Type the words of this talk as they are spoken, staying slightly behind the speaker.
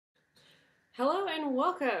Hello and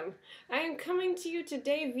welcome! I am coming to you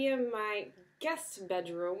today via my guest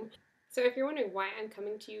bedroom. So if you're wondering why I'm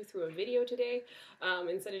coming to you through a video today,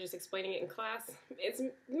 instead of just explaining it in class, it's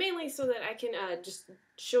mainly so that I can just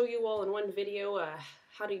show you all in one video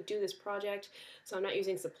how to do this project, so I'm not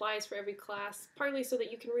using supplies for every class, partly so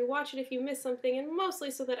that you can rewatch it if you miss something, and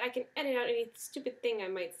mostly so that I can edit out any stupid thing I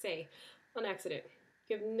might say on accident.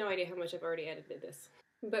 You have no idea how much I've already edited this.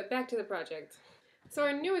 But back to the project. So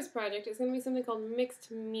our newest project is going to be something called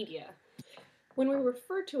mixed media. When we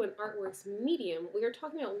refer to an artwork's medium, we are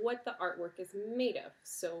talking about what the artwork is made of.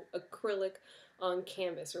 So acrylic on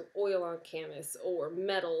canvas, or oil on canvas, or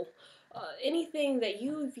metal. Anything that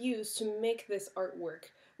you've used to make this artwork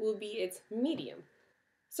will be its medium.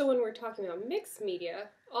 So when we're talking about mixed media,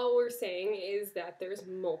 all we're saying is that there's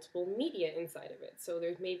multiple media inside of it. So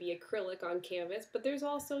there's maybe acrylic on canvas, but there's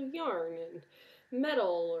also yarn and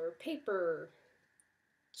metal or paper,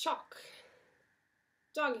 chalk,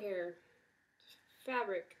 dog hair,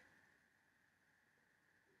 fabric.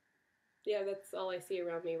 Yeah, that's all I see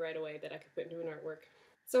around me right away that I could put into an artwork.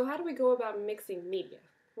 So how do we go about mixing media?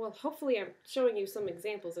 Well, hopefully I'm showing you some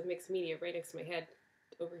examples of mixed media right next to my head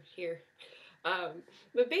over here.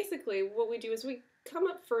 But basically what we do is we come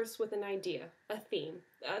up first with an idea, a theme,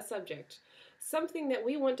 a subject, something that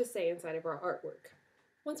we want to say inside of our artwork.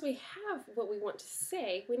 Once we have what we want to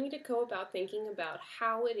say, we need to go about thinking about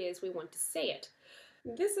how it is we want to say it.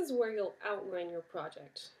 This is where you'll outline your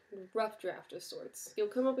project, rough draft of sorts. You'll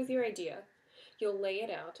come up with your idea, you'll lay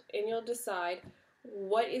it out, and you'll decide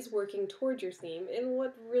what is working toward your theme and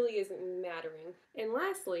what really isn't mattering. And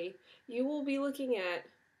lastly, you will be looking at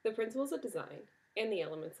the principles of design and the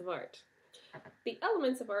elements of art. The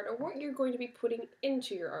elements of art are what you're going to be putting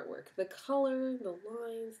into your artwork. The color, the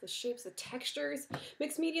lines, the shapes, the textures.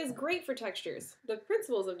 Mixed media is great for textures. The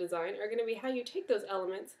principles of design are going to be how you take those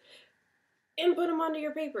elements and put them onto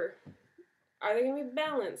your paper. Are they going to be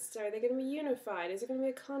balanced? Are they going to be unified? Is there going to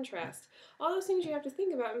be a contrast? All those things you have to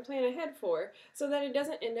think about and plan ahead for so that it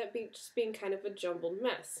doesn't end up just being kind of a jumbled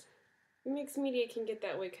mess. Mixed media can get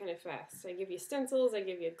that way kind of fast. I give you stencils, I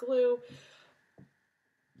give you glue.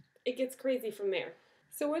 It gets crazy from there.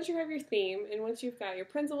 So once you have your theme, and once you've got your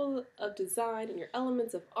principles of design and your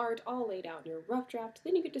elements of art all laid out in your rough draft,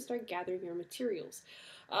 then you get to start gathering your materials.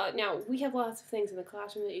 Now, we have lots of things in the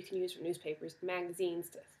classroom that you can use, from newspapers, magazines,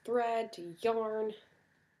 to thread, to yarn,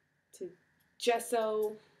 to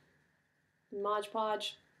gesso, Mod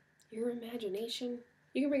Podge, your imagination.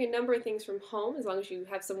 You can bring a number of things from home as long as you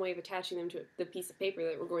have some way of attaching them to the piece of paper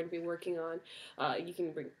that we're going to be working on. You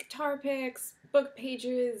can bring guitar picks, book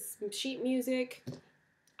pages, sheet music.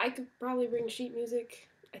 I could probably bring sheet music.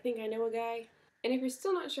 I think I know a guy. And if you're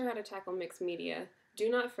still not sure how to tackle mixed media, do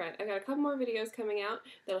not fret. I've got a couple more videos coming out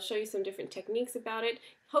that'll show you some different techniques about it,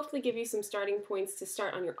 hopefully give you some starting points to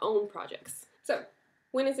start on your own projects. So,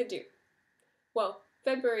 when is it due? Well,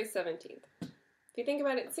 February 17th. If you think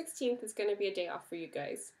about it, 16th is going to be a day off for you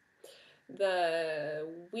guys. The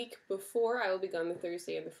week before, I will be gone the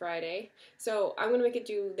Thursday and the Friday. So I'm going to make it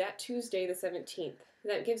due that Tuesday, the 17th.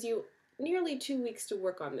 That gives you nearly 2 weeks to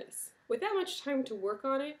work on this. With that much time to work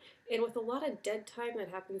on it, and with a lot of dead time that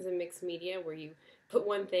happens in mixed media where you put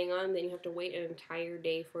one thing on, then you have to wait an entire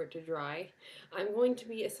day for it to dry, I'm going to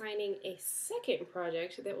be assigning a second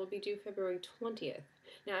project that will be due February 20th.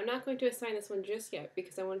 Now, I'm not going to assign this one just yet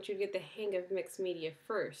because I want you to get the hang of mixed media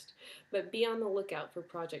first, but be on the lookout for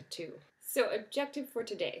project 2. So, objective for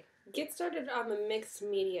today. Get started on the mixed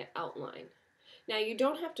media outline. Now, you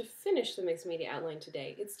don't have to finish the mixed media outline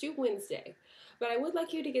today. It's due Wednesday, but I would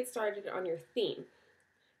like you to get started on your theme.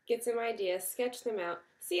 Get some ideas, sketch them out,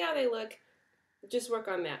 see how they look, just work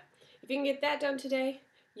on that. If you can get that done today,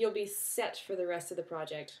 you'll be set for the rest of the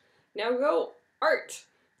project. Now go art!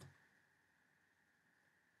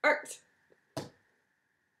 Art!